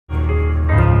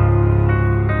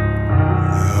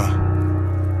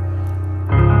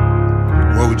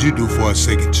would you do for a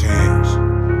second chance?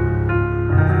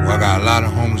 Well, I got a lot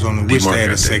of homies on the wish they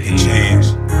had a second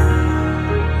chance.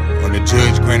 Or the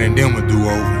judge granted them a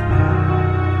do-over.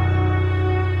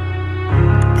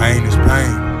 Pain is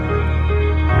pain.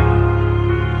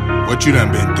 What you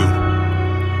done been through?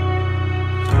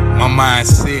 My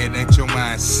mindset ain't your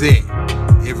mindset.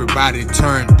 Everybody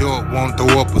turned up, won't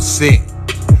throw up a set.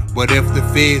 But if the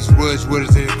feds rush, what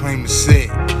is their claim to set?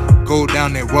 Go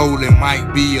down that road, it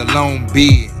might be a long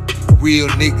bid. Real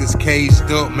niggas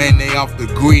caged up, man, they off the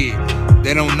grid.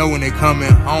 They don't know when they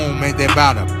coming home, ain't they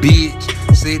about a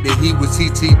bitch? Said that he was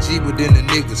TTG, but then the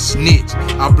nigga snitch.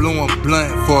 I blew him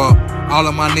blunt for all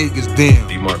of my niggas damn.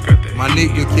 DeeMarc got that. My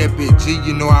nigga kept it G,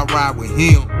 you know I ride with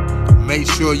him. Make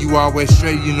sure you always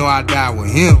straight, you know I die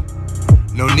with him.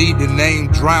 No need to name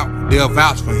drop, they'll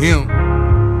vouch for him.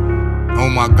 Oh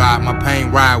my God, my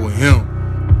pain ride with him.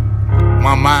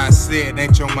 My mindset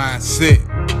ain't your mindset.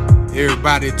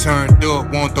 Everybody turned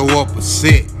up, won't throw up a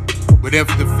set. But if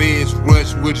the feds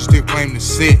rush, would you still claim the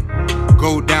set?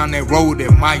 Go down that road,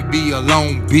 that might be a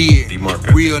long bid.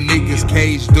 Real niggas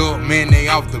caged up, man, they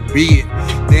off the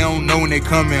bed. They don't know when they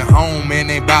coming home, man,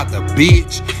 they bout the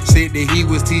bitch. Said that he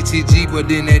was TTG, but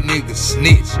then that nigga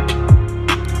snitch.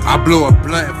 I blow a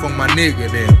blunt for my nigga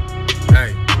there.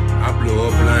 Hey, I blow a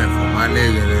blunt for my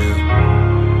nigga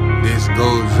there. This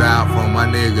goes out for my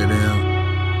nigga there.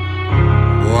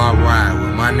 Boy, I ride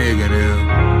with my nigga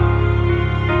there.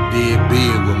 Did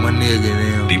big with my nigga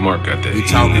there. DeeMarc got that. We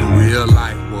talking real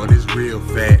life, boy, this real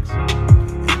facts.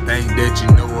 And think that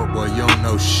you know it, boy, you don't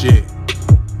know shit.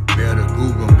 Better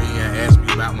Google me and ask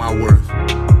me about my worth.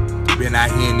 Been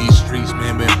out here in these streets,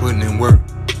 man, been putting in work.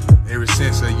 Ever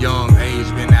since a young age,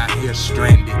 been out here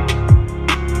stranded.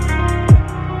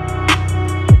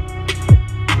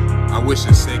 I wish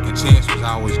a second chance was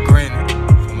always granted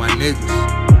for my niggas.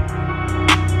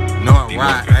 No, I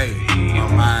ride, hey,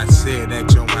 my mindset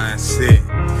ain't your mindset.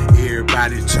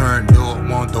 Everybody turned up,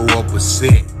 won't throw up a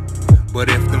set. But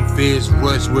if them feds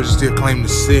rush, would you still claim the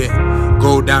set?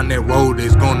 Go down that road,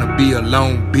 it's gonna be a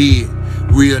long bid.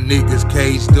 Real niggas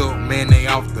caged up, man, they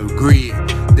off the grid.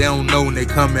 They don't know when they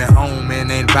coming home, man,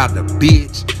 they ain't about the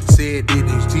bitch. Said that it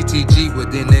was TTG,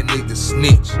 but then that nigga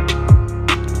snitch.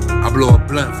 I blow a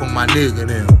blunt for my nigga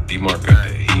them. DeeMarc got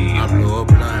that. I blow a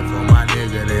blunt for my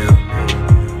nigga them.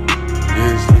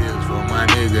 This is for my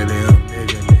nigga them,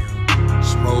 nigga them.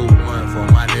 Smoke one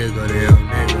for my nigga them,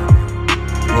 nigga them.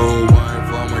 Roll one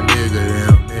for my nigga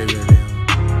them, nigga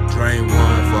them. Drain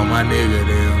one for my nigga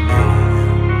them, nigga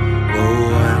them.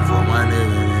 Roll one for my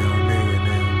nigga them, nigga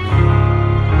them.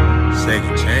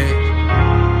 Second chance.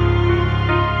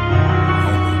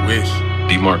 Only wish.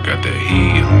 DeeMarc got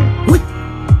that.